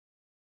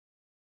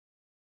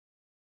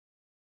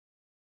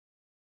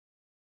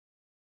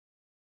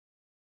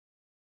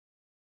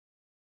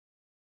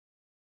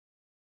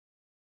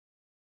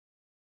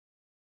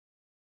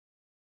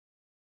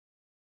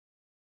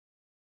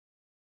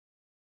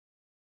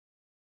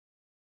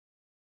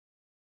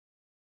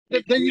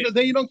then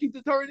you don't keep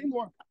the Torah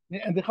anymore.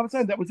 And the Chafetz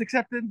Chaim, that was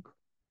accepted.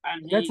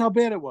 That's how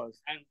bad it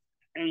was.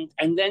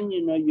 And then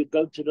you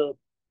go to the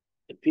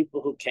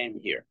people who came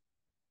here.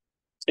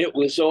 It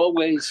was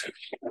always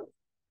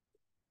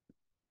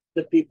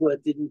the people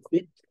that didn't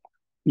fit.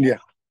 Yeah.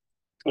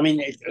 I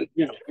mean,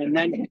 and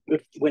then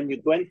when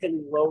you went to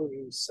the Lower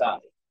East Side,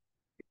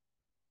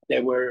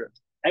 there were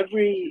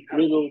every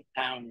little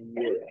town in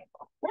Europe.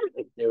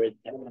 If they were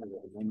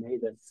they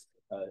made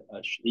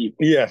a shliva.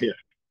 Yeah.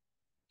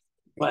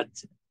 But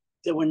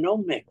there were no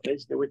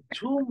mikvahs. There were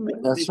 2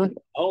 mikvahs in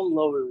the whole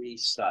Lower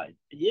East Side.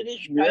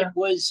 Yiddishkeit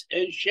was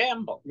a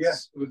shambles.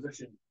 Yes, it was a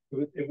shambles.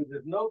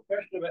 There's no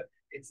question about it.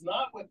 It's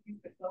not what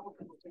people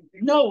think.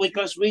 No,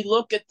 because we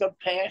look at the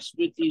past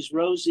with these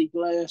rosy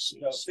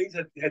glasses. Things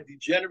had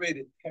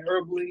degenerated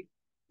terribly.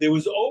 There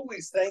was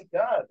always, thank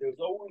God, there was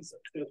always,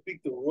 to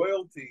speak the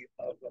royalty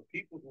of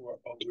people who are.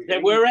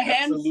 There were a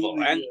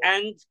handful,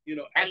 and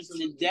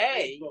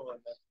today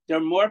there are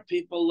more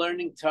people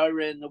learning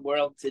Torah in the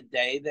world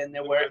today than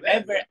there were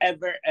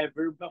ever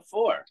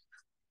before.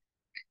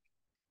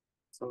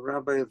 So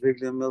Rabbi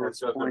Avigdor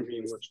Miller's point.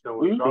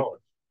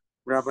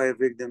 Rabbi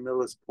Avigdor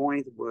Miller's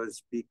point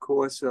was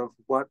because of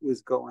what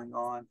was going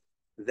on.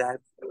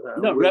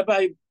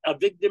 Rabbi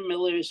Avigdor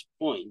Miller's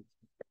point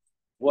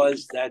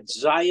was that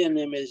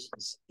Zionism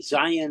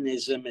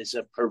is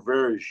a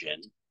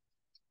perversion,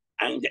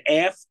 and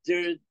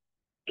after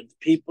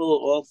people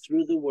all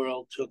through the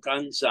world took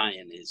on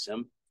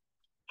Zionism,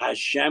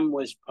 Hashem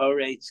was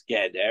Poretz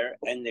Geder,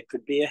 and there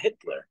could be a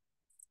Hitler.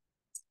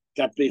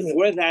 But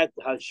before that,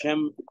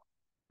 Hashem.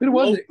 But it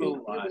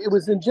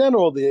was in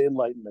general the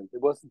Enlightenment.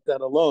 It wasn't that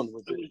alone. It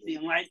was the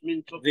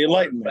Enlightenment before. The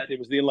Enlightenment. It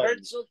was the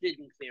Enlightenment. Herzl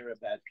didn't care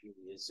about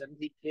Judaism.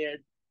 He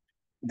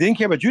didn't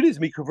care about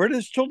Judaism. He converted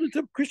his children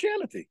to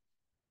Christianity.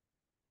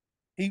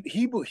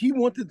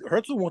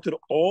 Herzl wanted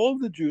all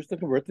the Jews to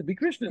convert to be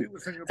Christian.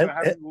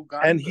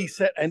 And he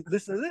said, and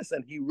listen to this,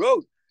 and he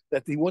wrote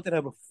that he wanted to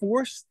have a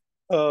forced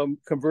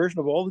conversion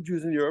of all the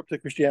Jews in Europe to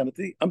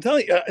Christianity. I'm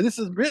telling you, this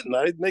is written.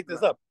 I didn't make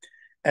this up.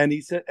 And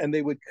he said, and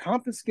they would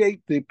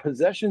confiscate the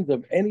possessions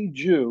of any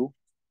Jew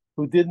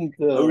who didn't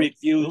who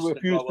refused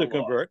to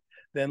convert.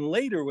 Then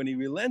later, when he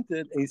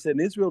relented, he said, in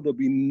Israel,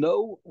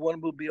 no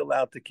one will be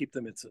allowed to keep the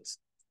mitzvahs.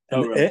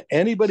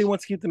 Anybody who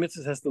wants to keep the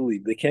mitzvahs has to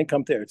leave. They can't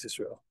come to Eretz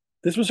Israel.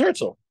 This was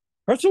Herzl.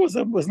 Herzl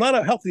was not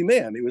a healthy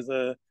man. He was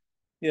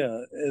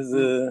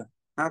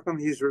How come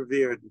he's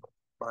revered?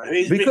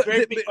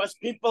 Because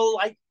people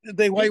like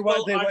they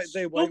whitewashed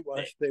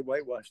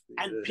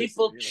and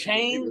people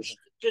changed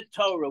the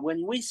Torah.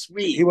 When we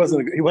read, he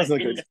wasn't a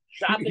good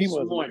Shabbos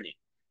morning.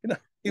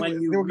 He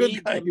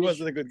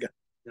wasn't a good guy.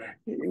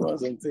 He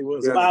wasn't.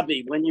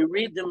 Bobby, when you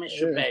read the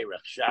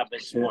Mishaberach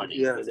Shabbos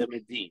morning for the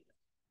Medina,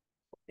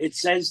 it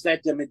says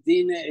that the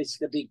Medina is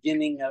the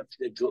beginning of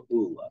the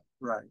Geula.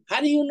 Right. How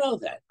do you know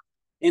that?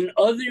 In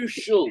other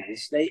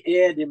shuls, they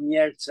add Im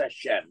Yertz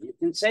Hashem. You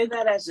can say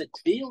that as a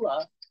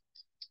tefillah,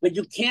 but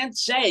you can't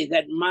say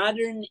that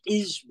modern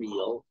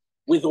Israel,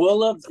 with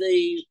all of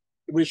the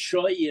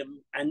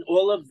Rishoyim and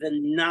all of the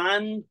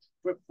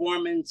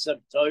non-performance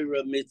of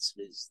Torah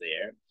mitzvahs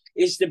there,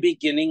 is the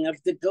beginning of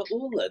the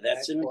Geula.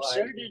 That's an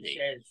absurdity.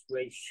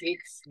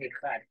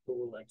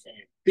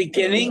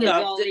 Beginning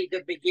of only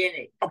the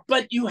beginning.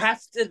 But you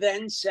have to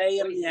then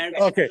say,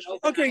 okay,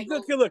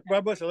 look,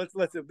 Rabbi, let's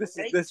this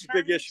is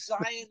big issue.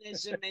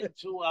 Zionism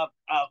into a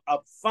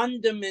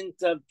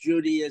fundament of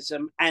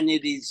Judaism, and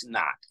it is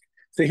not.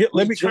 So here,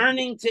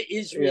 Returning to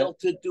Israel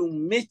to do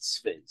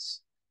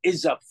mitzvahs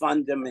is a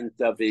fundament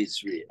of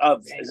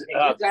Israel.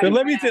 So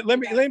let me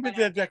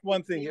interject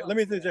one thing here.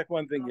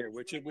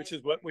 Which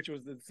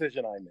was the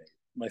decision I made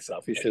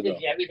myself. You should know.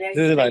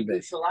 Decision I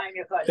made. I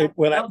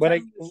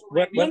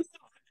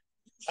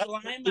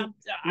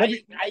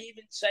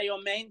even say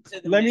amen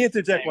to the. Let me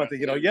interject one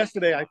thing.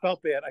 Yesterday I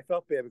felt bad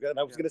because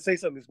I was going to say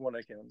something this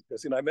morning. I can't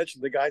because I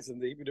mentioned the guys in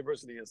the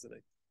university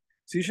yesterday.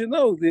 So you should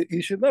know. They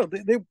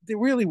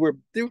really were.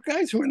 They were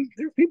guys there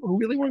were people who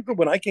really weren't good.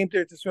 When I came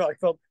to Israel, I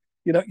felt.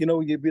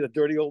 You'd be a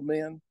dirty old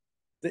man.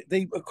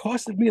 They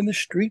accosted me in the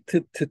street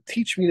to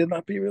teach me to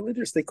not be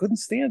religious. They couldn't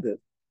stand it.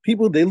 They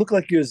look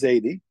like you're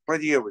Zaidi.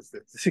 What year was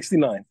this?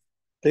 69.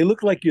 They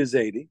look like you're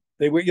Zaidi.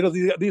 They were,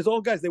 these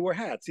old guys. They wear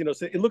hats. So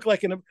it looked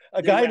like a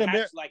guy in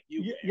America. Like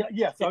you.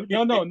 Yeah. So,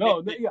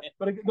 no. Yeah,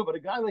 but a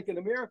guy like in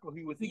America,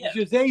 he would think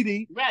you're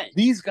Zaidi. Right.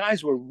 These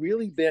guys were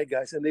really bad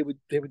guys, and they would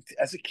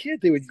as a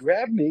kid they would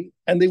grab me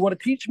and they want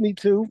to teach me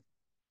to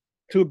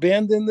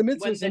abandon the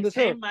mitzvahs and the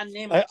Torah.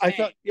 I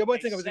felt. Yeah, one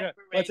thing.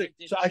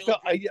 So I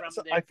felt like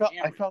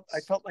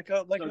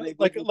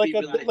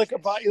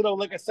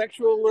a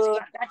sexual.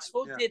 That's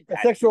who did that.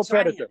 A sexual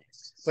predator.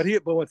 But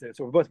one thing.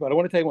 So, I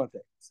want to tell you one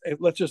thing.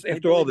 Let's just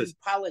after all this.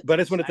 But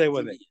I just want to tell you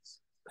one thing.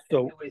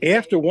 So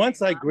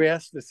once I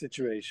grasped the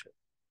situation,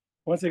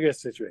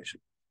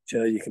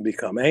 you can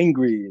become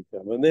angry, you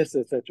can this,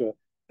 etc.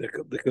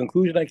 The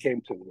conclusion I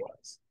came to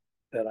was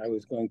that I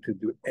was going to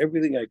do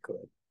everything I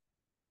could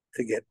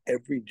to get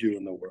every Jew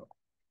in the world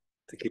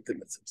to keep the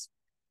mitzvahs.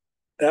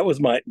 That was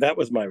my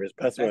risk.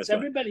 That's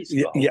everybody's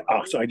yeah, goal. yeah.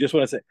 Oh, so I just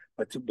want to say,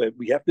 but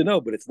we have to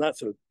know. But it's not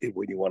so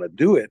when you want to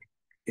do it,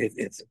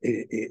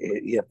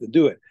 you have to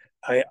do it.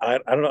 I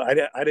don't know.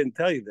 I didn't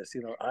tell you this.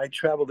 You know, I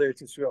traveled there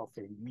to Israel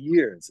for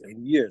years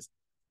and years.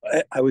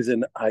 I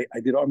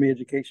did army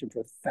education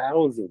for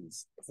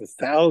thousands of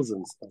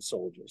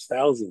soldiers,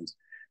 thousands,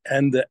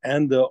 and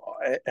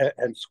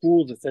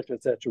schools, etc.,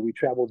 etc. We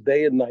traveled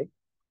day and night,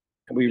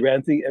 and we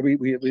ran things.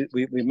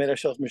 We made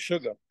ourselves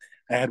meshuggah.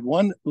 I had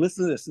one.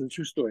 Listen to this. It's a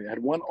true story. I had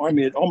one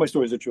army. All my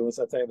stories are true. Unless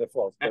I tell you they're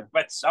false.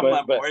 But some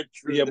are more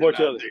true. Yeah, more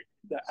true.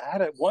 I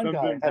had one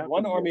guy. Had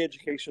one army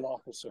education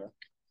officer.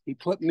 He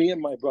put me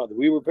and my brother.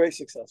 We were very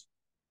successful.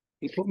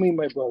 He put me and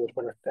my brother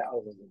for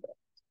thousands of them.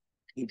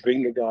 He'd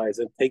bring the guys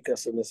and take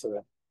us and this and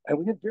that. And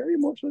we had very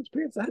emotional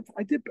experience.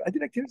 I did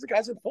activities with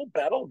guys in full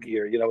battle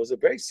gear. You know, it was a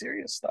very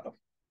serious stuff.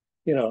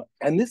 You know,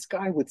 and this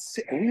guy would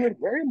sit, and we had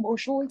very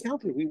emotional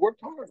encounters. We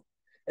worked hard.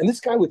 And this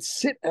guy would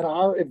sit at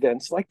our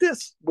events like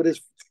this with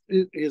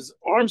his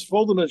arms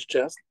folded on his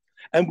chest,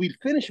 and we'd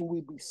finish and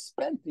we'd be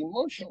spent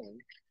emotionally.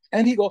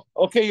 And he'd go,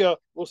 okay,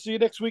 we'll see you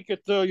next week at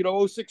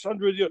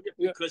 0600.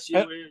 Because you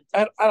were...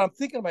 and I'm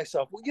thinking to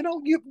myself, well,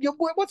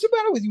 what's the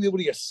matter with you?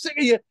 You're sick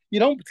of you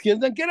don't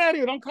then get out of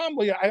here. Don't come.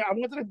 I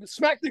wanted to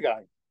smack the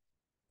guy.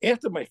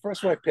 After my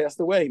first wife passed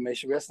away, may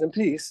she rest in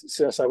peace.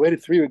 So I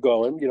waited 3 weeks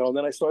going, and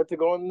then I started to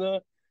go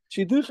on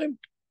Shidduchim.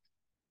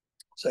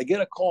 So I get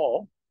a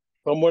call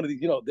from one of the,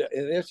 and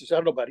I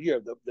don't know about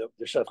here, the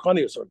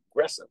Shadchanios are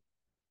aggressive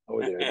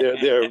over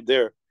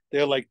there.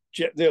 They're like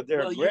they're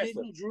aggressive. You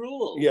didn't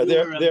drool. Yeah,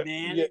 they're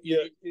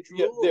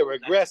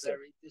aggressive.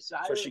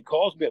 So she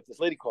calls me up. This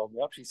lady called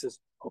me up. She says,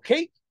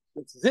 "Okay,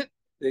 this is it.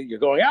 You're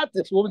going out.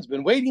 This woman's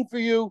been waiting for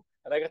you,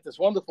 and I got this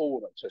wonderful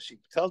woman." So she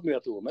tells me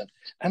about the woman,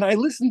 and I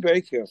listened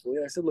very carefully.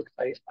 And I said, "Look,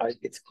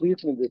 it's clear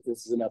to me that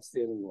this is an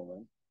outstanding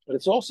woman, but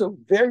it's also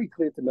very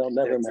clear to me I'll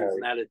never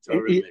marry.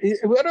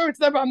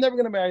 I'm never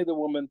going to marry the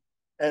woman."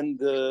 And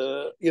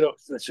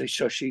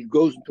so she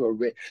goes into a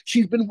rage.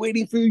 She's been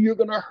waiting for you. You're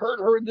going to hurt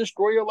her and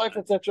destroy your life,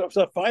 etc.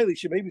 So finally,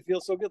 she made me feel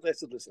so good. I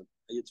said, "Listen,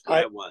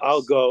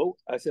 I'll go."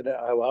 I said,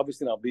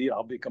 "Obviously,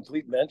 I'll be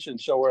complete mensch and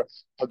show her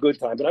a good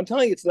time. But I'm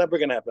telling you, it's never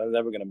going to happen. I'm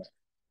never going to marry."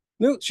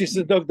 No, she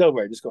said, "Don't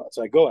worry, just go out."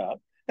 So I go out,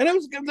 and it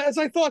was as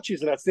I thought.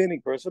 She's an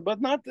outstanding person, but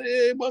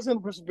it wasn't a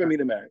person for me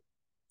to marry.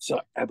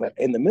 So, but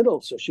in the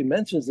middle, so she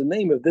mentions the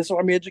name of this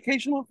army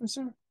education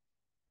officer.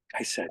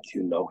 I said, "Do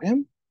you know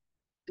him?"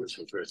 Was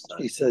her first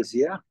time. He says,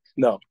 "Yeah."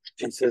 No.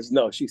 She says,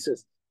 "No." She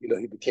says, he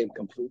became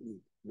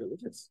completely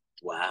religious.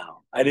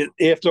 Wow.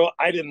 After all,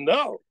 I didn't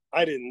know.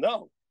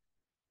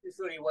 Just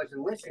thought he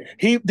wasn't listening.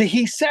 He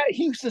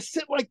used to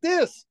sit like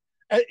this,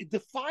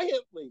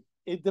 defiantly,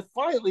 as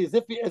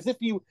if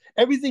he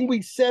everything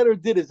we said or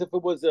did as if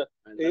it was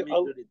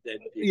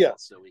yeah.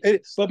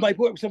 But my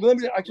point. So let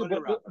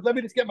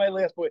me just get my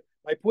last point.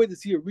 My point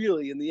is here,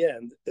 really, in the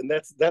end, and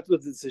that's the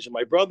decision.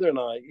 My brother and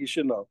I, you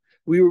should know,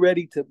 we were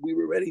ready to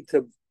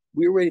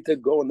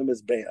go on the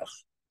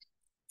Mizbeach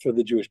for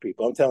the Jewish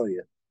people. I'm telling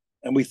you,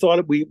 and we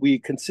thought we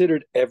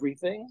considered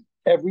everything.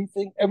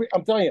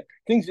 I'm telling you,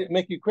 things that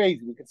make you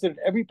crazy. We considered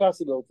every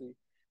possibility,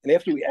 and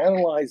after we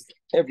analyzed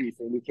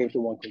everything, we came to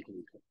one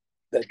conclusion: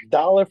 that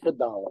dollar for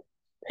dollar,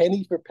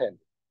 penny for penny,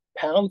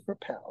 pound for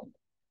pound,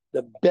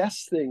 the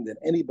best thing that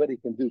anybody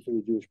can do for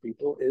the Jewish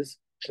people is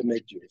to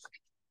make Jews.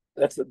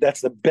 That's the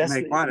best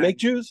thing. Make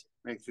Jews.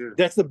 Make Jews.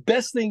 That's the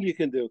best thing you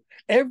can do.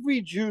 Every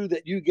Jew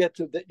that you get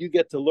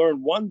to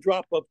learn one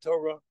drop of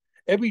Torah.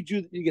 Every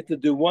Jew that you get to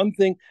do one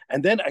thing,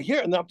 and then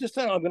and I'm just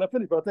saying, I'm going to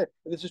finish. But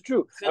this is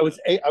true. I was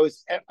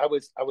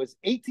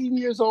 18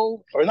 years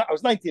old, or not? I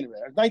was 19. I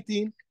was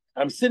 19.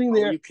 I'm sitting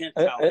there. You can't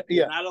tell.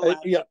 You're not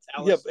allowed to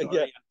tell a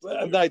story.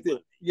 I'm 19.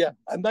 Yeah,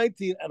 I'm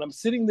 19, and I'm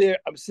sitting there.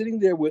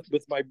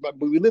 with my.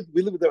 We live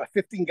with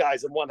 15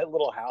 guys in one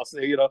little house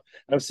there, And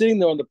I'm sitting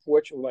there on the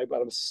porch with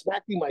I'm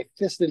smacking my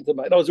fist into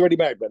my. I was already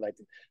married by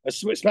 19. I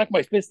smacked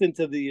my fist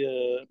into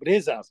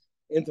his house,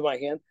 into my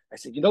hand. I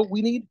said, "You know what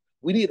we need?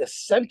 We need a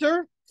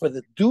center for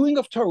the doing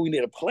of Torah. We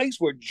need a place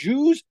where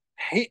Jews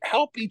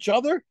help each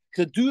other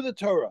to do the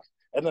Torah."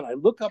 And then I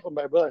look up at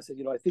my brother. I said,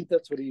 "I think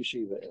that's what a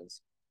yeshiva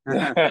is."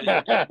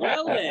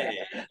 Really?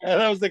 And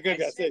that was the good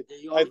guy. The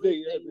only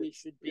thing we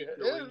should be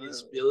doing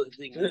is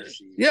building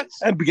yeshivas. Yeah,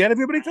 and get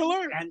everybody to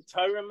learn. And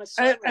Torah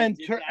Messiah. And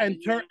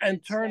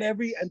turn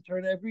every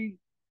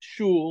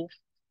shul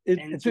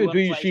into a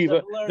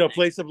yeshiva, a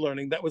place of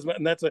learning. That was,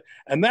 and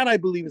that I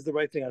believe is the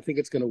right thing. I think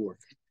it's going to work.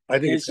 I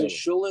think there's a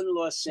shul in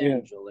Los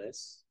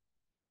Angeles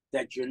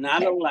that you're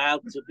not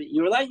allowed to be.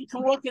 You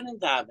can walk in and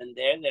daven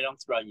there. They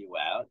don't throw you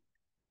out.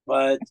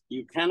 But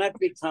you cannot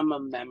become a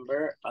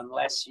member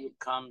unless you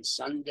come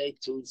Sunday,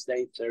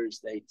 Tuesday,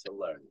 Thursday to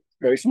learn.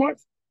 Very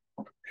smart.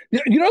 The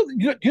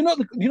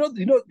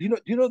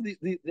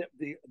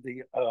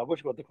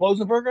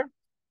Klosenberger?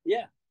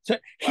 Yeah. So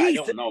I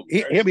don't know.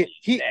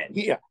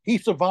 He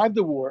survived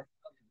the war.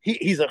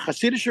 He's a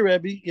Hasidic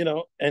Rebbe,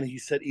 and he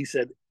said,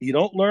 "You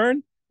don't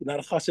learn, you're not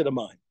a Hasid of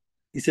mine."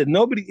 He said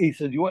nobody. He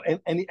said you want,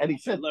 and he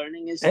said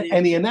learning is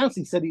and he announced.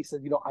 He said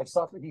I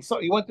suffered.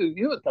 He went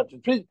to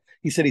country.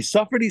 He said he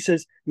suffered. He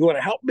says you want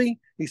to help me.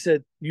 He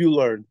said you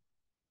learn.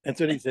 And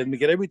so he said, "We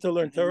get everybody to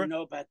learn Torah." You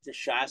know about the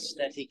Shas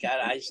that he got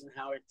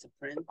Eisenhower to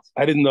print?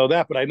 I didn't know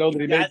that, but I know that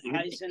he got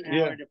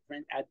Eisenhower to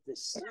print at the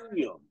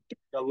Siyum,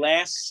 the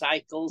last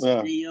cycle's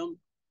Siyum.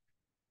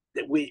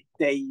 That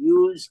they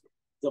used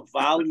the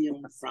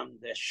volume from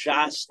the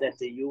Shas that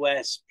the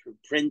U.S.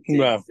 printed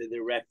for the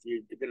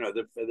refuge,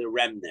 for the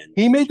remnant.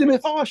 He made the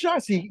Mifal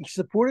Shas. He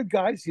supported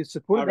guys. He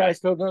supported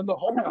guys to learn the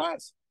whole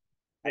class.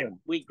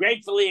 We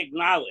gratefully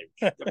acknowledge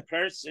the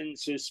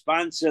persons who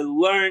sponsor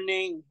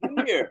learning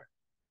here.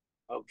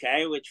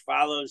 Okay, which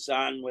follows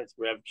on with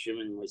Rev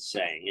Shimon was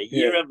saying. A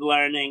year of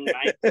learning,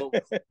 Michael.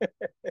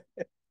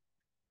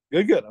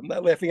 Good. I'm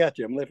not laughing at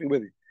you. I'm laughing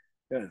with you.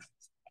 Yes.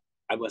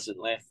 I wasn't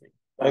laughing.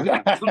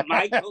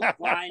 Michael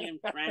Klein and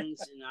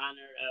friends in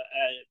honor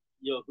of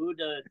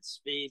Yehuda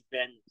Tzvi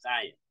Ben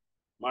Chaim.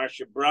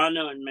 Marcia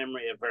Brano in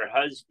memory of her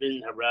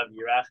husband, Harav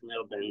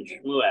Yerachmiel Ben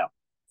Shmuel.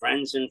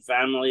 Friends and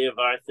family of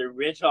Arthur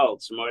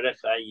Ritholtz,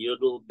 Mordechai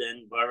Yudel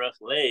Ben Baruch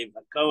Lev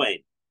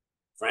HaKohen.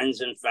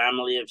 Friends and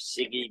family of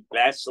Siggy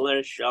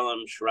Bessler,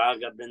 Shalom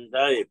Shraga Ben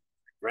Dave.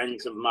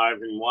 Friends of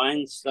Marvin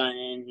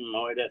Weinstein,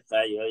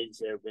 Mordechai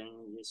Yozer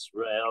Ben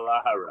Yisrael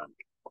Aharon.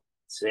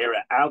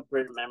 Sarah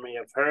Alpert, in memory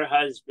of her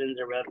husband,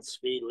 the Rev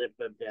Tzvi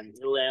Lipa Ben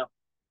Hillel.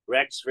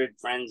 Rexford,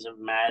 friends of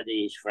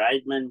Maddie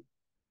Friedman.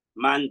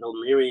 Mandel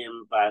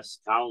Miriam Bas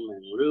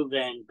Kalman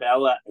Reuven,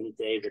 Bella and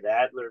David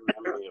Adler, in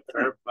memory of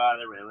her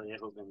father,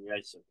 Eliyahu Ben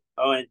Yosef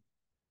Cohen.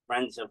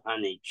 Friends of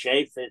Honey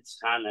Chaffetz,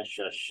 Hannah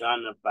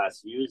Shoshana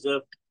Bas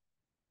Yusuf,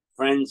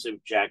 friends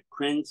of Jack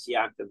Prince,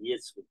 Yaakov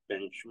Yitzchak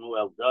Ben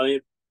Shmuel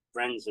Doyev,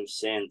 friends of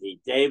Sandy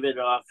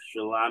Davidoff,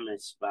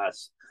 Shalamis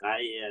Bas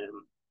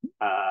Chayim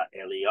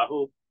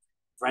Eliyahu,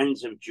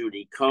 friends of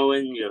Judy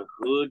Cohen,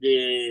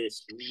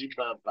 Yehudis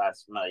Liba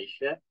Bas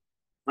Moshe,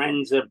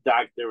 friends of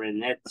Dr.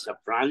 Annette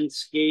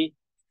Safransky,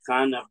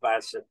 Chana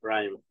Bas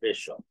Ephraim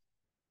Fischel.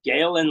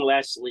 Gail and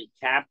Leslie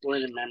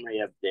Kaplan, in memory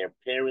of their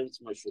parents,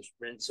 Moshe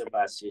Sprinzer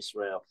Bas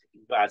Yisrael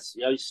Bas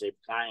Yosef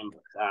Chaim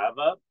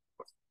B'Chava,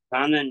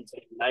 Tana and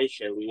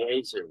Naisha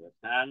Eliezer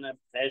Tana,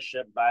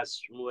 Pesha Bas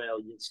Shmuel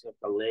Yitzchak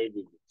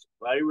Alevi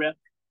Yitzchak,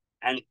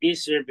 and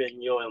Iser Ben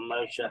Yoel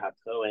Moshe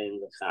HaKohen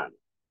L'Chana.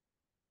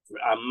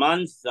 A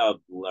month of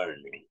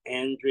learning,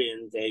 Andrea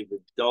and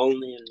David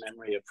Dolney, in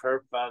memory of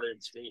her father,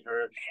 Tzvi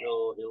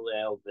Herschel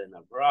Hillel Ben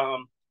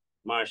Abraham,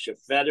 Marcia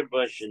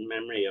Federbush, in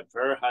memory of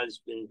her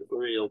husband,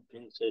 Uriel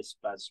Pinchas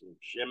Bas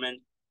Shimon,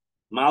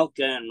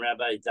 Malka and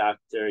Rabbi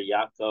Dr.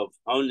 Yaakov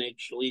Honig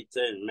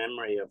Shlita, in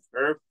memory of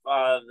her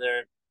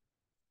father,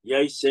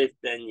 Yosef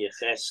Ben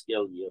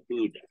Yecheskel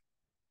Yehuda,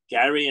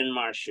 Gary and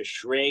Marcia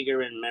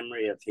Schrager, in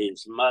memory of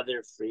his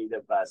mother,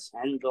 Frida Bas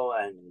Hendel,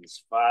 and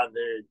his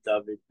father,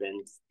 David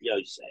Ben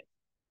Yosef,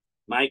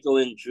 Michael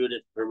and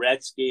Judith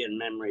Peretsky, in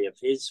memory of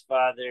his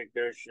father,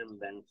 Gershom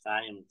Ben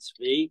Chaim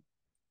Tzvi,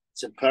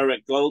 Tzipora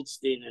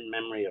Goldstein, in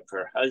memory of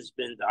her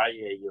husband,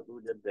 Arya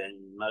Yehuda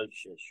Ben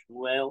Moshe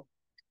Shmuel,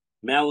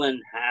 Melon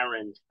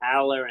Haran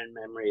Haller, in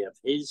memory of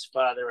his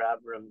father,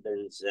 Avram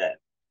Ben Zev.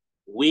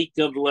 Week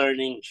of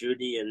learning,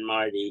 Judy and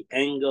Marty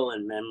Engel,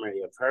 in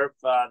memory of her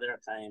father,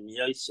 Chaim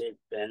Yosef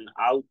Ben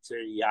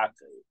Alter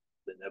Yaakov,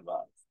 the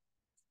above.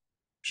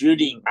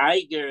 Judy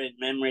Eiger, in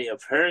memory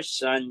of her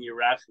son,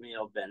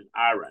 Yerachmiel Ben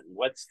Aaron.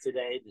 What's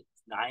today, the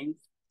 9th?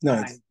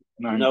 9th.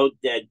 No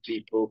dead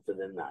people for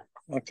the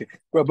 9th. Okay.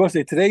 Well, both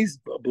say today's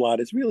blot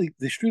is really,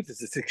 the truth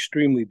is it's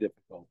extremely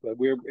difficult, but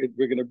we're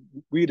going to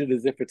read it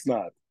as if it's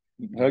not.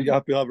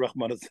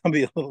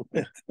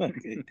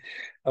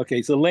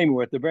 Okay, so lame,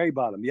 we're at the very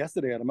bottom.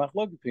 Yesterday, I had a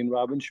machlok between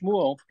Rav and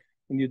Shmuel,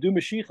 when you do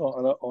Mashiach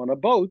on a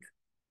boat.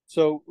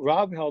 So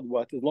Rav held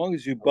what? As long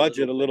as you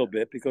budget a little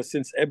bit, because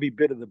since every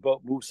bit of the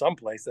boat moves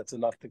someplace, that's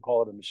enough to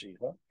call it a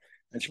Mashiach.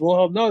 And Shmuel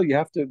held, no, you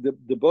have to,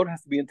 the boat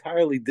has to be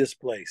entirely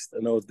displaced.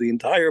 In other words, the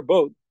entire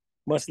boat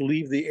must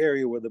leave the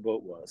area where the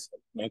boat was.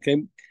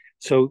 Okay,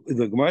 so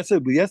the Gemara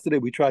said, well, yesterday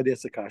we tried the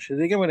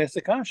Esakasha. Again, when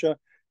Esakasha,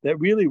 that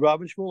really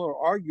Rav and Shmuel are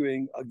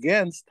arguing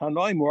against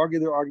Tanoim, who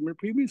argued their argument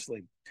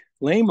previously.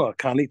 Lema,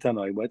 Kani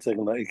Tanoim. Wait a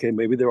second. Okay,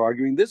 maybe they're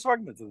arguing this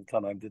argument to the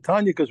Tanoim, the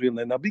Tanya, because we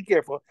now be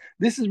careful.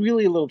 This is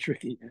really a little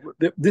tricky.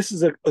 This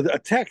is a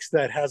text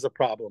that has a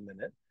problem in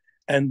it,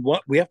 and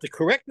what we have to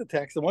correct the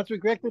text. And once we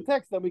correct the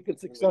text, then we can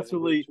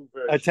successfully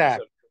attack.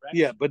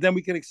 Yeah, but then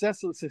we can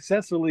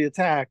successfully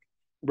attack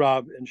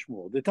Rav and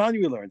Shmuel. The Tanya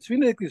we learned.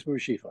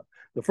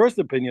 The first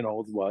opinion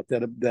holds what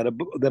that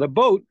a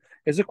boat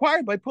is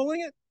acquired by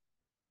pulling it.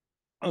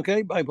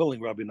 Okay, by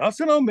pulling Rabbi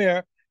Nassan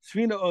Omer,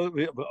 Sfina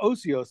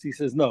Osios, he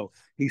says no.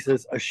 He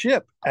says a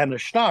ship and a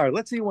star.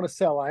 Let's say you want to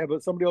sell.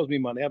 Somebody owes me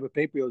money. I have a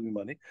paper owes me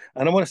money,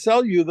 and I want to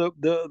sell you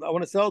I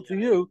want to sell it to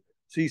you.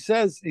 So he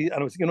says, you're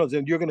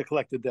going to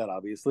collect the debt,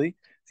 obviously.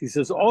 So he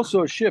says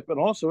also a ship and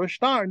also a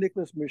star.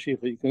 Nicholas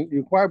Mashiach.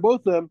 You acquire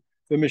both of them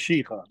for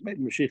Mashiach.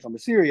 Maybe Mashiach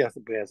Masiri has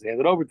to hand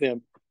it over to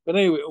him. But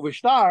anyway, with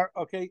star,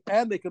 okay,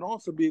 and they can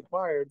also be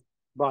acquired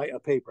by a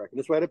paper. I can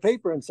just write a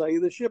paper and sell you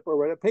the ship, or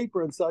write a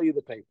paper and sell you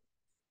the paper.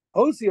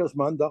 Osios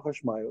man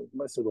dachashmayu.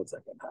 I said, 1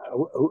 second.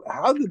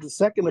 How did the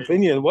second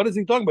opinion? What is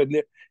he talking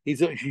about? He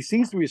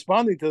seems to be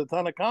responding to the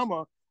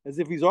Tanakama as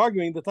if he's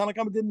arguing the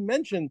Tanakama didn't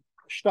mention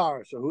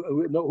shtar. So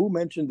who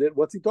mentioned it?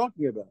 What's he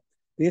talking about?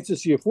 The answer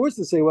is you're forced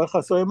to say, well,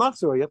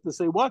 you have to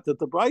say what? That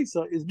the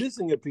Brisa is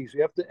missing a piece.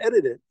 You have to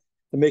edit it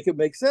to make it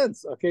make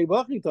sense. Okay,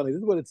 this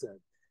is what it said.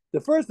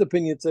 The first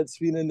opinion said,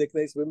 Svina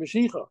niknes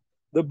b'Mashicha.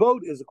 The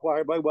boat is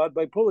acquired by what?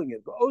 By pulling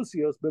it.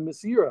 Osios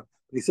b'Masira.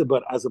 He said,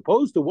 but as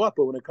opposed to what?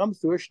 But when it comes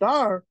to a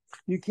shtar,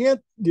 you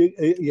can't,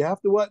 you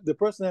have to what? The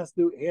person has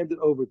to hand it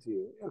over to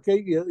you.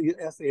 Okay, you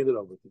has to hand it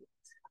over to you.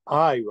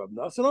 Rav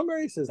Nassan Omer,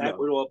 he says that no.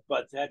 Would all,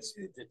 but that's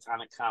the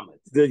Tanakhama.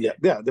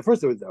 The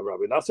first one,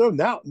 Rabbi Nassan.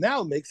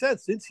 Now it makes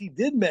sense since he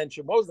did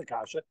mention what was the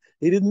kasha.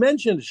 He didn't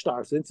mention the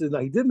shtar. Since he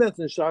did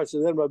mention the shtar,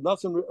 so then Rav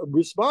Nassan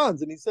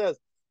responds and he says,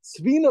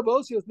 "Svina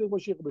bosios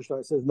b'Mashiach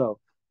b'shtar." Says no.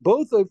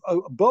 Both a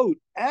boat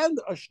and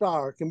a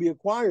shtar can be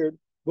acquired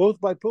both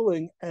by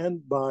pulling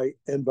and by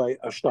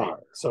a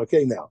shtar. So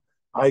okay, now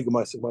I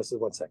myself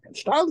 1 second.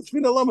 Shtar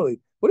svina lamali.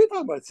 What are you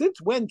talking about?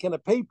 Since when can a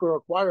paper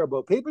acquire a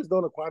boat? Papers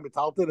don't acquire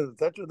metalton and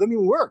etc. It doesn't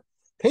even work.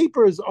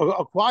 Papers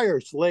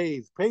acquire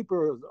slaves.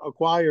 Papers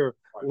acquire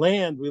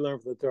land. We learn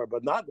from the Torah,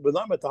 but not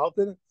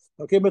metalton.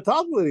 Okay,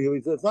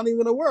 metalton. It's not even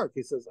going to work.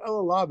 He says,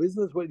 "Allah,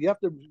 isn't this what you have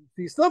to?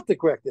 You still have to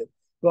correct it."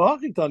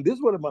 This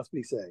is what it must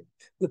be saying.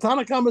 The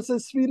Tanakhama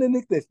says Svina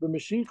Nikdes,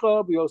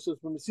 b'Mashicha b'Yosef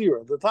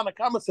b'Masira. The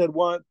Tanakhama said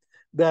what?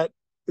 That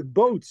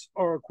boats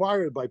are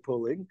acquired by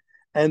pulling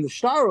and the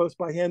shtaros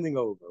by handing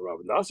over.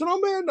 Rabbi Nassan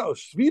Omer, no,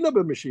 Svina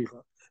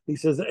b'Mashicha. He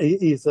says,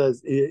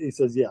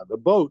 yeah, the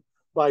boat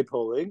by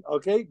pulling,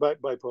 okay,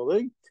 by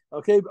pulling,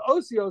 okay,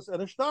 Osios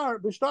and a shtar,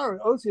 b'shtar.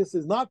 Osios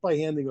is not by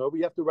handing over.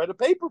 You have to write a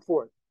paper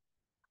for it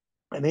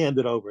and hand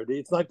it over.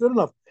 It's not good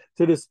enough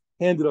to just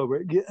hand it over.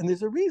 And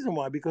there's a reason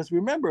why, because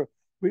remember,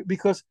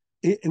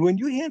 when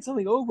you hand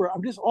something over,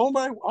 I'm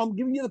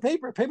giving you the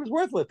paper. Paper's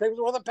worthless. Paper's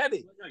worth a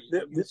penny.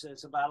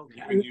 It's about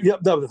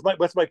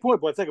that's my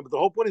point. 1 second, but the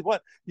whole point is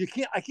what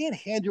I can't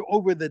hand you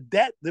over the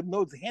debt. The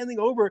handing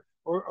over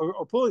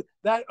or pulling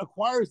that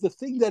acquires the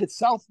thing that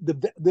itself,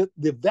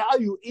 the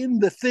value in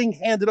the thing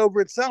handed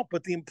over itself,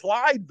 but the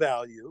implied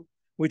value,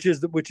 which is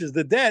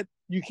the debt,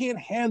 you can't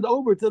hand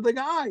over to the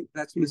guy.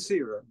 That's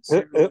Masira.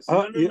 No.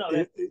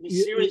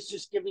 Masira is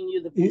just giving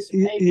you the piece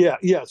of paper.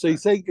 Yeah. So he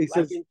says,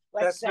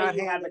 let's say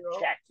you have a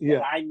check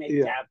that I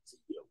make out to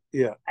you.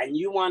 Yeah. And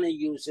you want to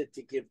use it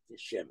to give to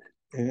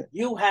Shimon.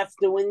 You have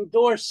to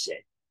endorse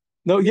it.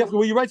 No, you have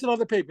to, you write it on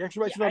the paper. You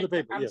actually write it on the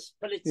paper.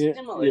 But it's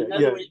similar.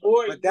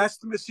 But that's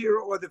the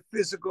Masira or the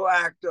physical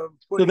act of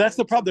putting. So that's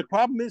the problem. The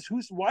problem is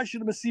why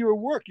should a Masira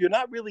work? You're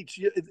not really.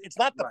 It's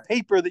not the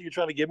paper that you're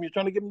trying to give him. You're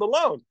trying to give him the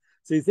loan.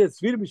 So he says,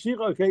 "Svira b'Mashicha."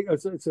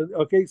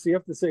 Okay, so you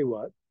have to say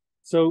what?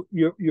 So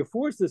you're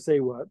forced to say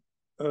what?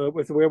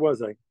 Where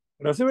was I?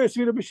 Svira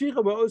b'Mashicha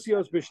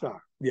ba'Osios b'Shtar.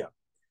 Yeah.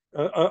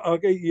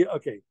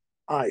 Okay.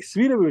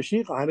 Svira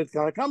b'Mashicha hanet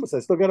kanakamas. I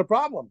still got a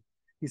problem.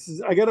 He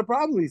says, I got a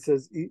problem. He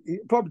says,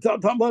 probably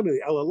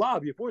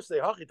you're forced to say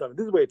hachitan.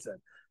 This is the way it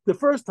said. The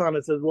first time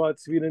it says what?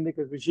 Svira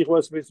nikas b'Mashicha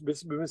was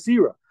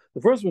b'Masira.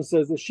 The first one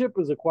says the ship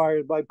is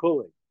acquired by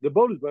pulling. The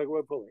boat is by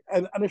pulling.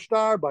 And a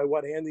shtar by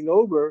what? Handing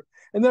over.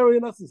 And then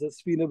it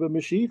says Svina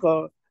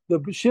b'Mashicha,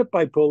 the ship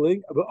by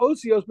pulling, but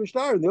Osios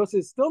b'Shtar. And the Osios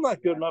is still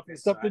not good enough. You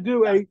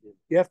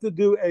have to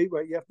do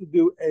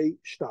a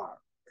shtar.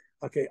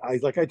 Okay,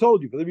 like I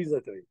told you, for the reason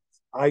I tell you.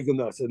 I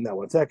said now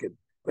 1 second.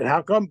 But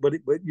how come? But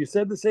you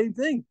said the same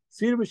thing.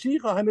 Svina b'Mashicha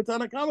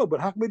hanetanakama.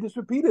 But how come he just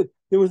repeated?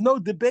 There was no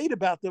debate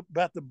about the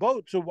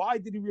boat. So why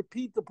did he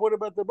repeat the point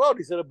about the boat?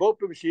 He said a boat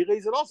b'Mashicha.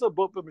 He said also a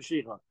boat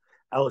b'Mashicha.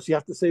 Else you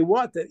have to say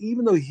what? That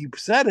even though he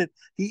said it,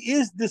 he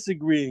is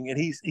disagreeing. And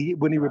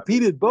when he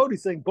repeated boat,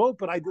 he's saying boat,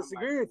 but I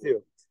disagree with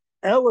you.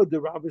 Ella de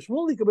Rav and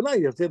Shmuel.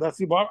 You have to say that's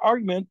the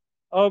argument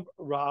of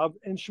Rav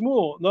and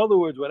Shmuel. In other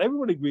words, when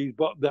everyone agrees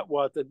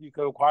that you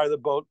can acquire the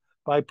boat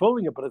by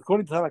pulling it, but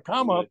according to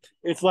Tanakama,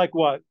 it's like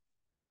what?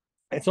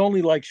 It's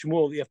only like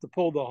Shmuel. You have to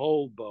pull the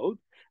whole boat,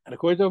 and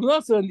according to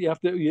Rav Nassan,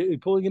 you're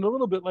pulling in a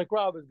little bit like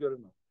Rav is good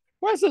enough.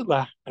 Well,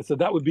 I said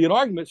that would be an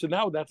argument. So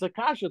now that's a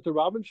kasha to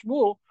Rav and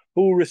Shmuel,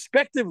 who will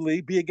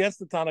respectively be against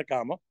the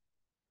Tanakama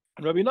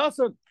and Rabbi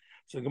Nassan.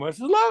 So the Gemara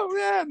says, no,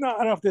 I don't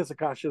know if there's a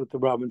kasha to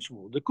Rav and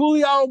Shmuel. The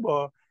Kuli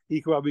Alba,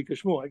 Rabbi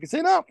Shmuel. I can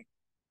say no.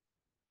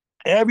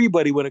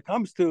 Everybody, when it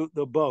comes to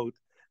the boat,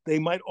 they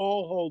might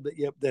all hold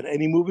that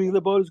any moving of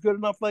the boat is good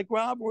enough like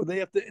Rav, or they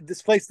have to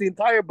displace the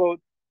entire boat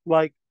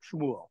like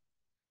Shmuel.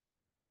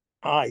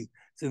 And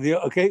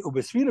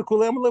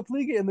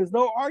there's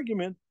no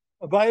argument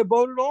by a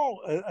boat at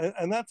all,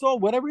 and that's all,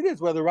 whatever it is,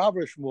 whether Rav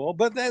or Shmuel,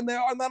 but then they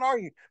are not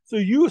arguing. So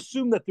you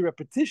assume that the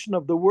repetition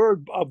of the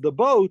word of the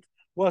boat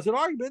was an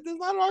argument. There's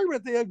not an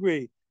argument, they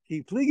agree.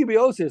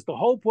 The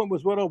whole point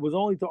was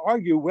only to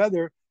argue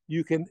whether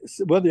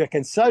I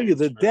can sell you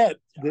the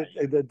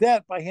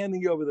debt by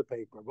handing you over the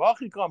paper. And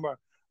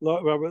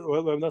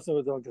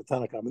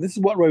this is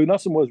what Rav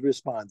Nassan was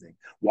responding.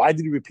 Why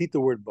did he repeat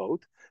the word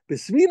boat? Look,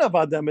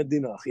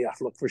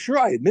 for sure,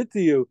 I admit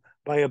to you,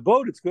 by a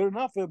boat, it's good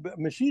enough.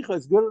 Mashicha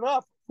is good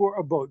enough for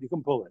a boat. You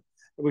can pull it.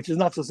 which is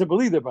not so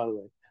simple either, by the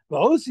way. The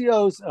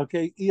OCOs,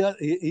 okay,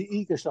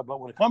 but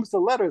when it comes to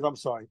letters, I'm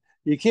sorry,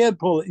 you can't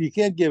pull it, you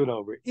can't give it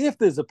over. If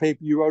there's a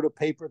paper, you wrote a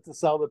paper to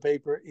sell the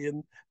paper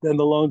in, then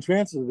the loan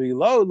transfers will be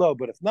low,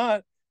 but if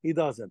not, he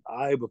doesn't.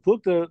 I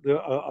plukta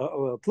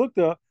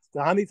the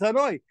Hani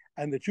Tanoi.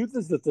 And the truth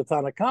is that the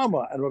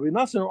Tanakama and Rabbi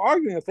Nasser are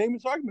arguing a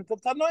famous argument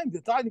of Tanoim.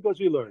 The Tanya goes,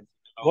 we learn.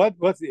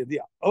 What's the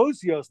idea?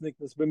 Osios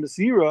Niklas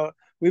B'Masira,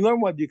 we learn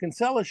what you can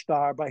sell a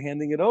star by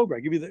handing it over. I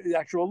give you the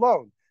actual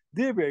loan.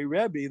 Divrei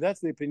Rebbe,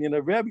 that's the opinion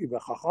of Rebbe.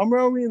 But Chacham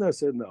Romina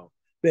said no.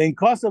 Bein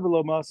Kosav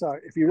Lo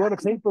Masar, if you wrote a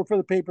paper for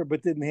the paper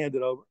but didn't hand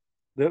it over,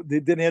 they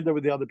didn't hand over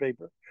the other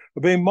paper.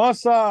 Bein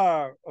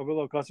Masar of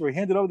Lo Kosav, he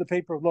handed over the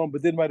paper of loan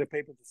but didn't write a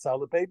paper to sell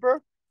the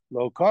paper.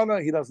 Lo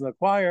Kana, he doesn't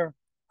acquire.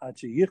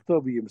 He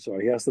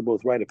has to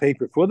both write a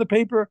paper for the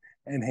paper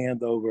and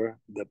hand over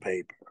the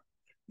paper.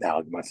 Now,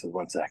 Gemara says,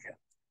 1 second.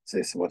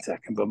 Says 1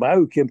 second. But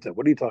Ma'u Kimta,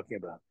 what are you talking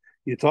about?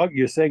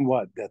 You're saying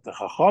what? That the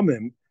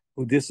Chachamim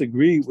who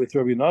disagree with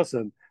Rabbi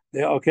Nassan,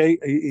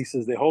 he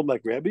says they hold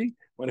like Rebbe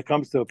when it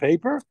comes to a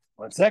paper.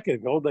 1 second.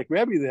 If you hold like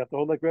Rebbe, they have to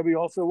hold like Rebbe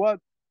also what?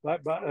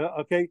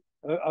 Svina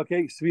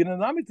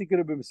Namiti could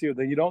have been Masir.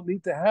 Then you don't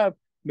need to have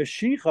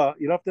Meshicha.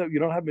 You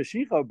don't have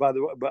Meshicha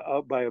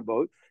by a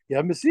boat. You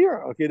have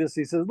Masir. Okay, he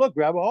says, look,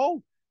 grab a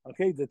hold.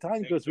 Okay, the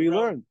time because we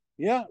learned.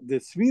 Yeah, the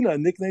Svina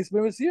nicknames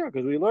Masir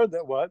because we learned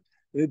that what?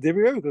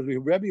 Because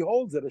Rebbe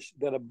holds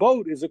that a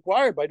boat is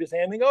acquired by just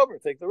handing over,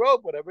 take the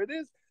rope, whatever it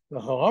is. The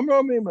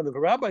Chachamim and the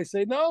rabbis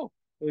say no.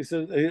 It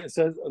says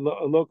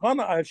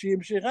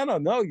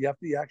Lokana no, you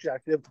actually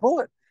have to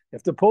pull it. You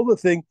have to pull the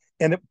thing,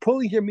 and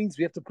pulling here means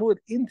we have to pull it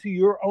into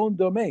your own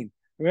domain.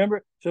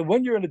 Remember, so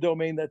when you're in a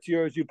domain that's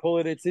yours, you pull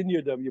it, it's in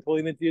your domain. You pull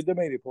it into your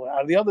domain. You pull it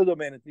out of the other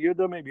domain into your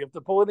domain. You have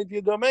to pull it into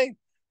your domain.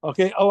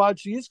 Okay, or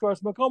he has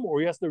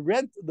to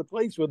rent the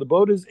place where the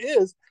boat is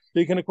so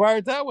you can acquire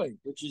it that way.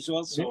 Which is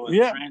also a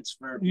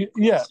transfer. Now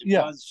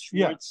it's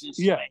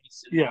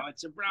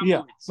a problem.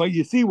 Yeah, but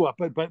you see what?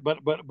 But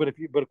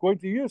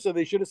according to you, so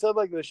they should have said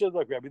like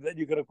Rebbe that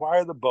you can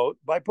acquire the boat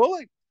by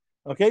pulling.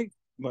 Okay,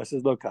 Mar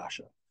says no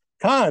kasha.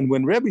 Khan,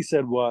 when Rebbe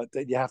said what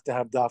that you have to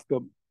have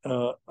dafka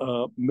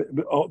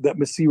that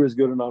Masir is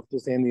good enough,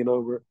 just handing it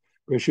over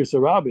Rishus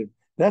Harabim.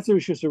 That's a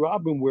Rishus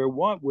Harabim where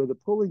the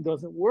pulling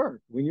doesn't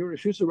work. When you're a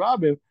Rishus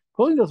Harabim,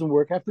 pulling doesn't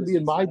work. Have to be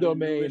in my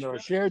domain or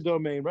a shared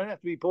domain, right? Have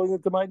to be pulling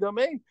into my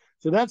domain.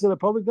 So that's in a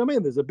public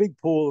domain. There's a big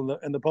pool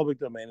in the public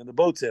domain, and the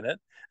boat's in it,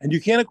 and you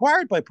can't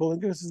acquire it by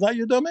pulling because it's not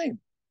your domain.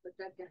 But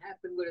that can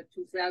happen with a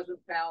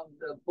 2,000-pound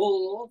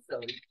bull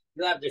also.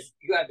 You have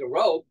the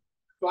rope.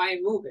 Try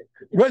and move it.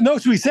 Right? No,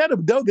 so we said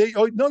no.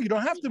 You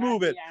don't have to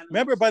move it.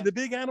 Remember, by the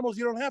big animals,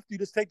 you don't have to. You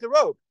just take the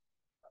rope.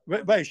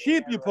 By a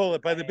sheep, you pull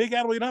it. By the big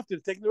animal, you don't have to.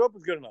 Taking the rope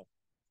is good enough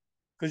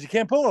because you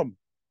can't pull them.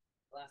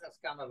 Why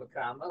can't that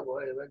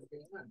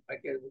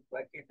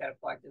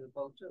apply to the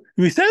boat too?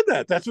 We said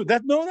that. That's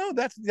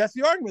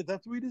the argument.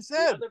 That's what we just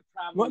said.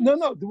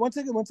 No. One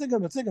second.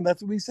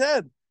 That's what we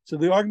said. So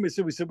the argument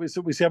said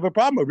we have a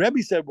problem.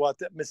 Rebbe said what?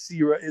 That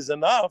Masira is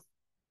enough.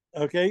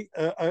 Okay,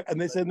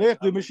 and they said no, you have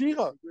to do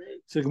Mashiach.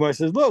 So Gemara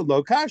says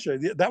lo kasha.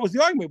 That was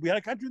the argument. We had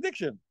a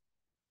contradiction,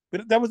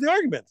 but that was the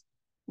argument.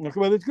 Okay,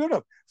 whether it's good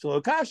enough. So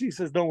lo kasha, he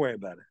says, don't worry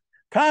about it.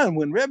 Khan,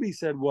 when Rebbe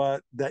said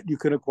what that you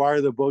can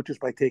acquire the boat just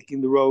by taking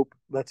the rope,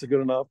 that's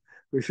good enough.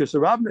 Rishus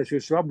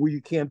Harabim, where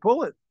you can't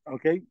pull it.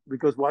 Okay,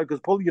 because why?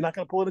 Because you're not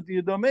going to pull it into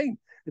your domain.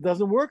 It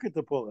doesn't work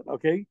to pull it.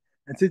 Okay.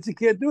 And since you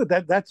can't do it,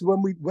 that's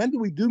when do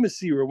we do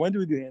Masira? When do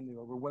we do handing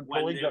over? When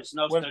pulling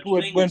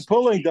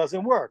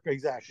doesn't work.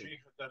 Exactly.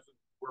 Doesn't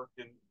work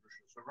in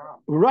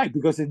right,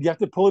 because you have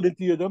to pull it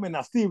into your domain.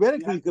 Now,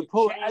 theoretically, you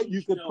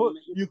could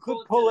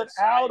pull it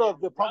out of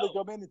the public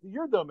domain into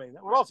your domain.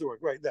 That would also work.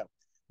 Right now.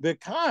 The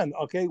Khan,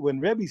 okay, when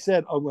Rebbe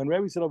said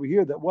over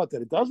here that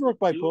it does work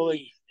by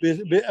pulling,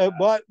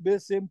 but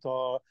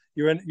bisimta,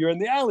 you're in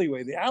the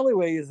alleyway. The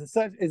alleyway is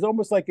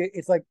almost like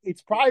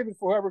it's private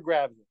for whoever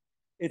grabs it.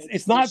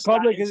 It's not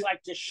public. It's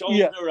like the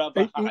shoulder of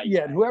a high.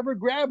 Yeah, and whoever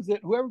grabs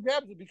it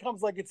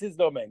becomes like it's his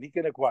domain. He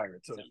can acquire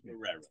it. So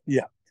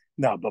yeah.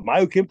 Now, but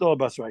Mayu Kimto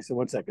Basraisa.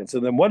 1 second. So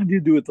then, what did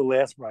you do with the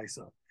last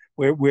brisa,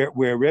 where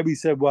Rebbe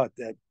said what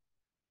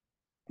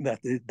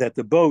that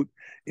the boat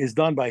is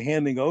done by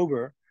handing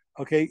over?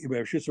 Okay,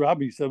 Rishus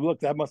Harabim, you said, look,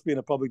 that must be in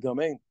a public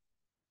domain.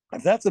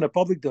 If that's in a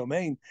public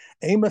domain,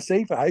 Ema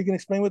Seifa, how are you going to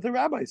explain what the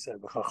rabbi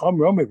said?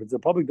 If it's a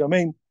public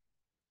domain,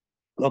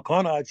 then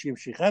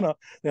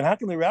how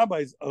can the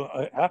rabbis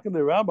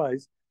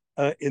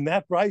in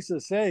that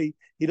brisa say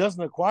he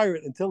doesn't acquire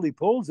it until he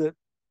pulls it,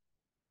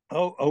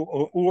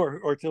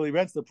 or till he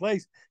rents the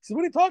place? He says,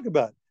 what are you talking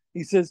about?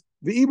 He says,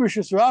 the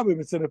Rishus Harabim,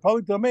 it's in a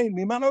public domain.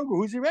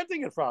 Who's he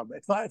renting it from?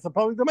 It's a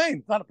public domain.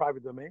 It's not a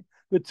private domain.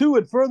 The two,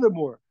 and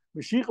furthermore,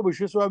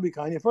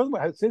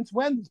 furthermore, since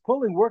when does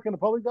pulling work in the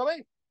public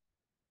domain?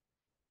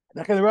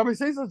 How can the rabbi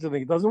say such a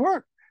thing? It doesn't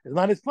work. It's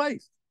not his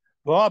place.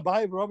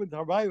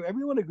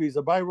 Everyone agrees.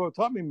 Abai Ro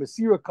taught me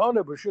Masira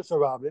Kona B'Rishus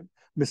Harabim.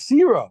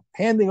 Masira,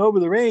 handing over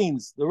the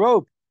reins, the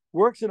rope,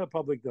 works in a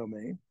public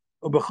domain.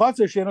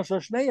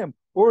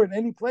 or in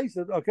any place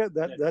that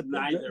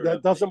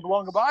doesn't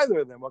belong to either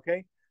of them.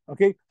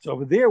 Okay, so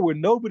over there where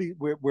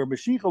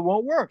Mashiach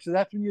won't work, so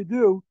that's when you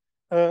do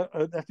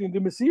that's when you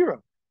do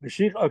Masira.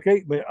 Mashiach,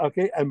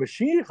 and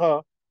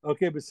Mashiach.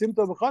 Okay, but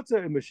Simta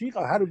v'chatzer and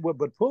Mashiach.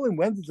 But pulling,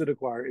 when does it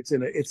acquire? It's in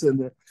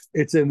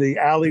the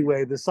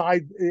alleyway, the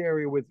side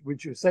area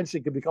which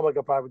essentially can become like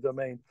a private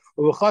domain.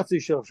 Or a courtyard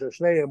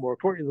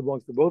that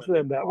belongs to both of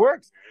them. That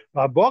works.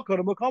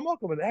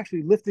 And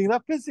actually lifting it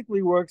up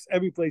physically works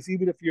every place,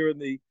 even if you're in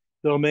the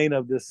domain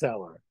of the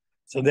seller.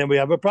 So then we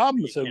have a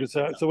problem. So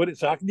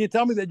how can you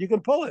tell me that you can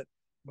pull it?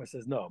 I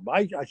says no.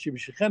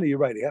 You're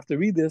right. You have to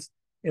read this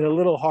in a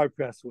little hard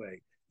pressed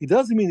way. He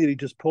doesn't mean that he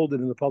just pulled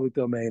it in the public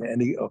domain and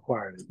he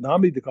acquired it.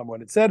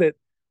 When it said it,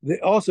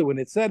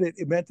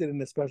 it meant it in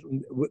a special.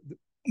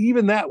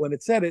 Even that, when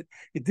it said it,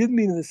 it didn't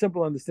mean in the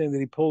simple understanding that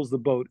he pulls the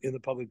boat in the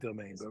public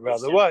domain, but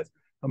rather what?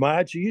 Or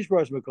what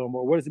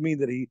does it mean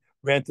that he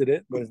rented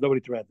it, but there's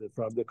nobody to rent it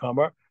from? The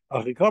kamar,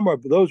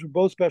 but those were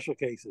both special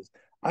cases.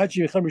 Like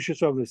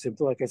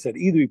I said,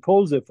 either he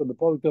pulls it from the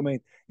public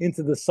domain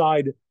into the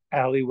side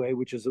alleyway,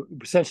 which is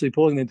essentially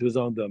pulling it into his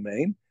own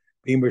domain.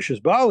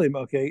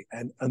 Okay,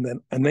 and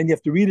then you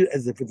have to read it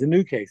as if it's a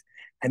new case.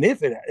 And if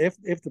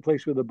the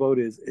place where the boat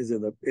is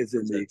in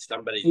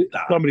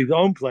somebody's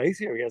own place,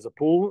 here he has a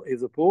pool,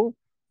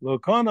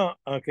 Lokana,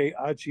 okay,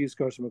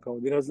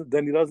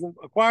 then he doesn't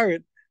acquire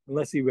it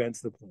unless he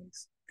rents the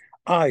place.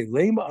 No,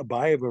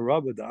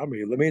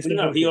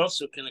 he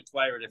also can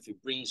acquire it if he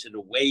brings it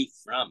away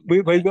from.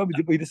 We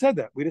just said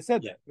that. There's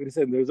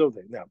other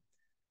thing. Now,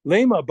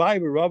 Lema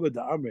Abai Rabba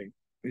Amri.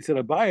 We said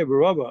Abai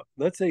Rabba.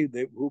 Let's say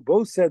they who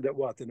both said that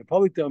what in the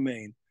public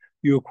domain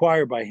you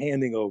acquire by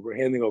handing over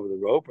the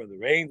rope or the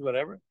reins,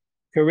 whatever.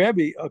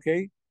 Rebbe,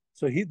 okay,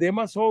 so they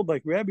must hold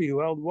like Rebbe, who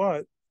held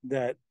what,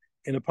 that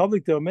in a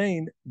public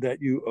domain that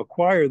you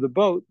acquire the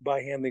boat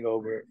by handing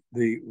over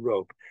the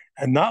rope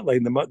and not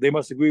letting them. They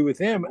must agree with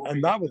him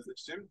and not with the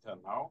Simta.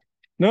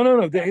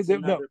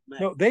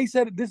 No. They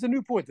said this is a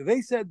new point.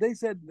 They said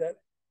that.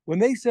 When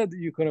they said that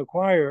you can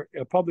acquire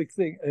a public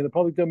thing in a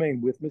public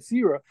domain with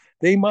Masira,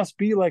 they must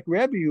be like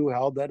Rebbe, who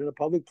held that in a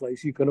public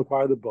place you can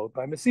acquire the boat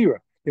by Masira.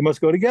 They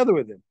must go together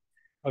with him.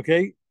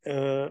 Okay,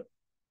 but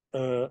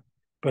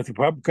the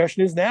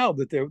question is now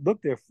that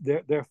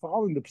they're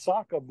following the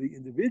psak of the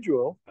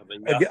individual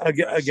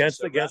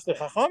against the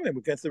Chachamim,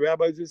 against the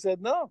rabbis who said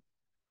no.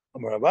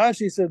 Amar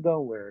Ravashi said,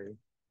 don't worry.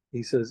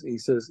 He says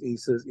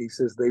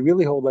they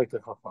really hold like the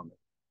Chachamim.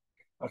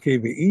 Okay,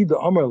 the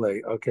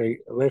Amarle, okay,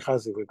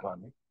 lechazik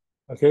v'kani.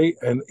 Okay,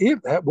 and if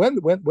when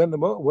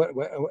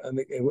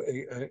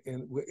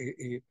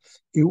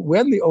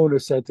the owner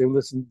said to him,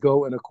 "Listen,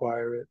 go and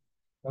acquire it,"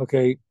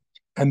 okay,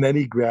 and then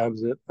he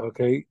grabs it,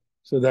 okay,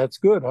 so that's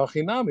good.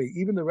 Hachinami,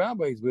 even the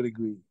rabbis would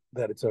agree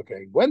that it's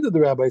okay. When did the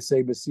rabbis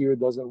say Masir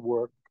doesn't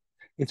work?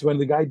 It's when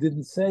the guy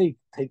didn't say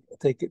take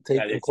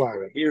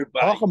acquire it.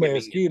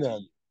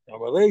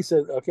 Amarle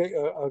said, okay,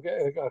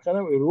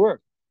 it would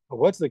work. But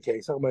what's the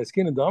case?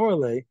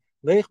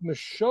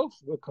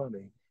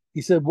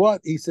 He said,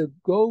 what? He said,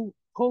 go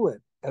pull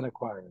it and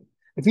acquire it.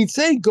 If he'd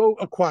say go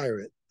acquire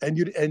it and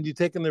you're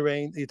taking the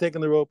rein, you're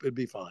taking the rope, it'd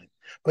be fine.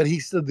 But he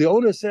said the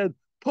owner said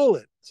pull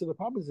it. So the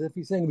problem is if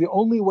he's saying the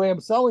only way I'm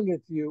selling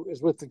it to you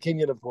is with the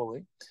kinyan of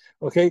pulling.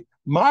 Okay,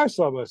 Mar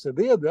Saba said,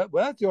 well,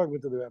 that's the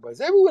argument of the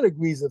rabbis. Everyone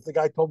agrees that if the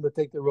guy told him to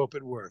take the rope,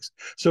 it works.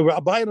 So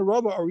Rabbi and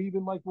Rabba are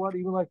even like what?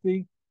 Even like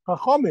the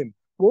Chachamim.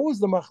 What was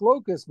the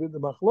machlokas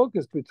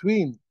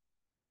between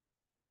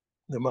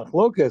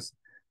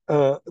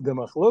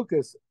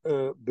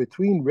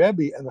between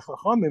Rebbe and the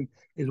Chachamim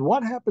is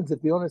what happens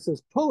if the owner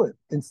says pull it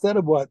instead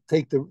of what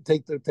take the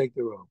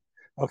rope.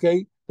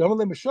 Okay, don't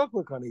let me shock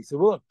look on. He said,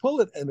 well, look,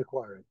 pull it and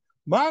acquire it.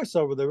 Mars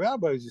over the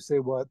rabbis, you say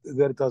what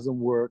that it doesn't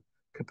work.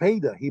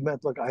 Kapeda, he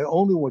meant like I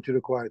only want you to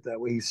acquire it that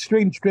way. He's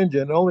stringent,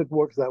 it only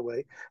works that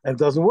way, and it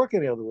doesn't work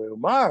any other way.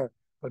 Mar,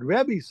 but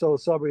Rebbe so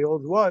sabri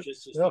holds what?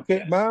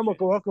 Okay, Mar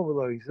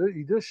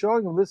he's just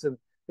showing him. Listen,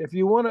 if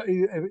you want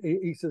to,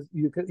 he says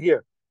you can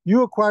here.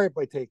 You acquire it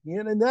by taking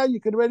it, and now you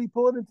can already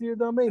pull it into your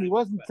domain. He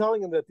wasn't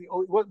telling him that he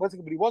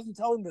wasn't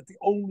telling him that the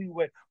only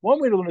way.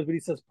 One way to learn is, but he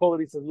says pull it.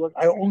 He says, look,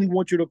 I only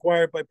want you to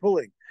acquire it by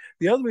pulling.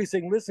 The other way, he's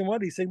saying, listen,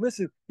 what? He's saying,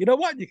 listen, you know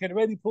what? You can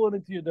already pull it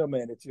into your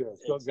domain. It's yours.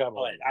 Go grab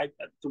it.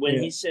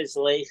 When he says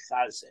lei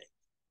chaze,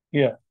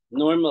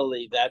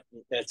 normally that's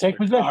take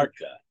possession.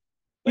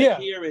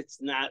 But here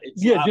it's not. It's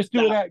just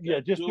do it.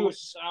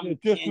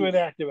 Just do an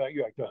active.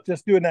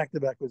 Just do an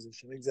active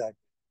acquisition.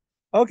 Exactly.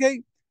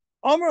 Okay.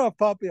 If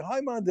a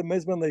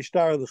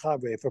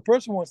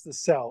person wants to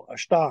sell a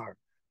star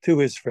to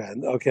his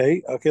friend,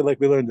 okay, like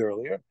we learned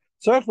earlier,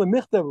 so he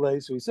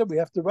said we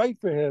have to write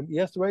for him. He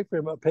has to write for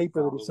him a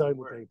paper that he signed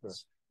the paper.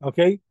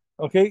 Okay,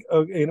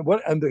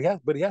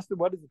 but he has to.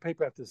 What does the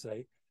paper have to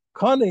say?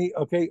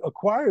 Okay,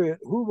 acquire it.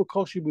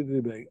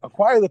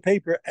 Acquire the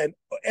paper and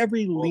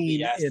every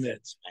lien in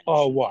it.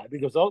 Oh, why?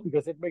 Because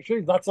make sure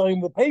he's not selling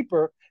the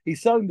paper.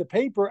 He's selling the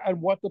paper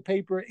and what the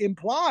paper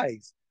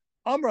implies.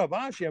 Rav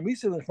Ashi,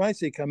 Amisa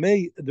Lechmaisi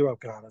Kamei the Rav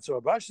Kana. So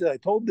Rav Ashi said, I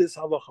told this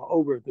halacha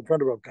over in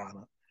front of Rav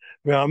Kana.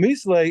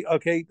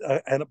 Okay,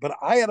 but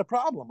I had a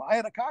problem. I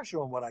had a kasha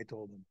on what I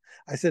told him.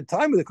 I said,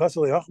 time of the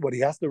kasha, but he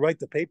has to write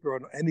the paper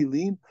on any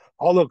lien.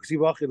 Although you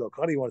want to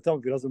tell him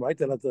if he doesn't write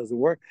that doesn't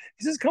work.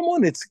 He says, come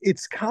on,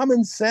 it's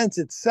common sense.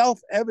 It's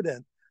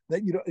self-evident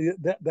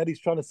that that he's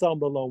trying to sell him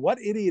the loan. What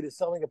idiot is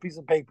selling a piece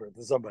of paper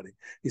to somebody?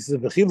 He says,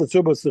 and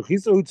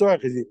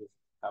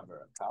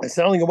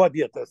selling him what?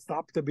 You have to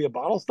stop to be a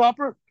bottle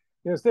stopper?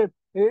 You understand?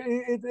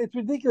 It's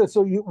ridiculous.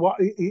 So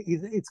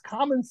it's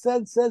common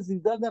sense says he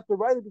doesn't have to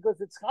write it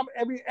because it's common.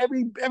 Every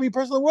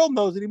person in the world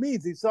knows what he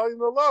means. He's selling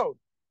the loan.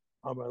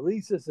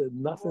 Lisa said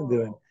nothing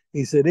to him.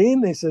 He said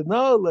they said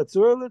no. Let's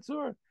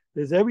hear.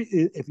 There's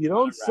if you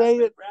don't say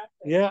it,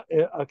 yeah,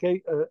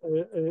 okay.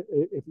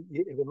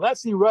 If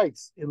unless he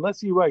writes, I'm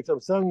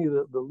telling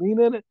you the lien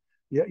in it.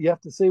 You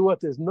have to say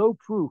what? There's no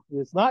proof.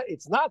 It's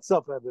not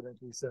self-evident.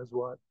 He says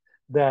what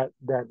that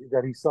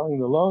he's selling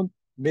the loan.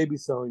 Maybe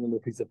selling them a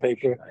piece of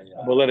paper.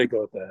 We'll let it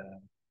go at that.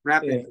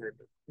 Wrapping paper.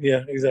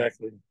 Yeah,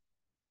 exactly.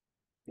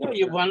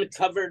 You want to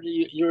cover.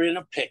 You're in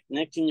a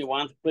picnic and you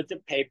want to put the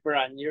paper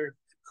on your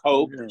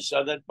coat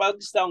so that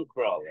bugs don't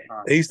crawl in.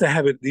 They used to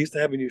have it. They used to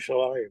have in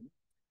Yerushalayim.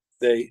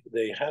 They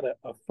had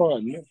a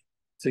fund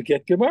to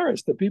get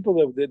Gemaras. The people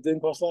that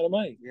didn't cost a lot of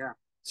money. Yeah.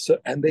 So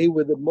and they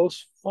were the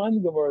most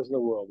fun Gemaras in the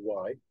world.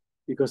 Why?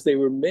 Because they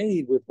were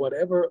made with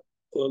whatever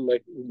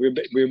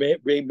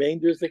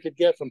remainders they could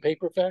get from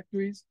paper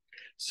factories.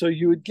 So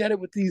you would get it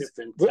with these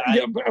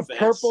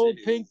purple,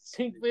 pink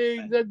things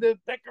and the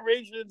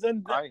decorations.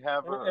 And I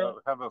have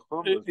a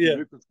phone with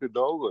Lucas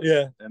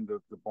Gedolis, and the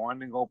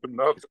binding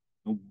opened up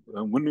and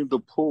Winnie the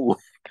Pooh.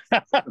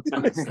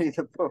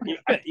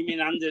 You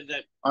mean under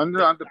the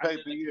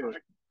paper? Yeah.